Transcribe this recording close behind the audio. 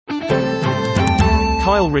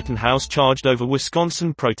Kyle Rittenhouse charged over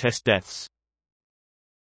Wisconsin protest deaths.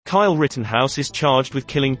 Kyle Rittenhouse is charged with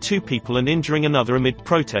killing 2 people and injuring another amid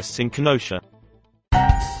protests in Kenosha.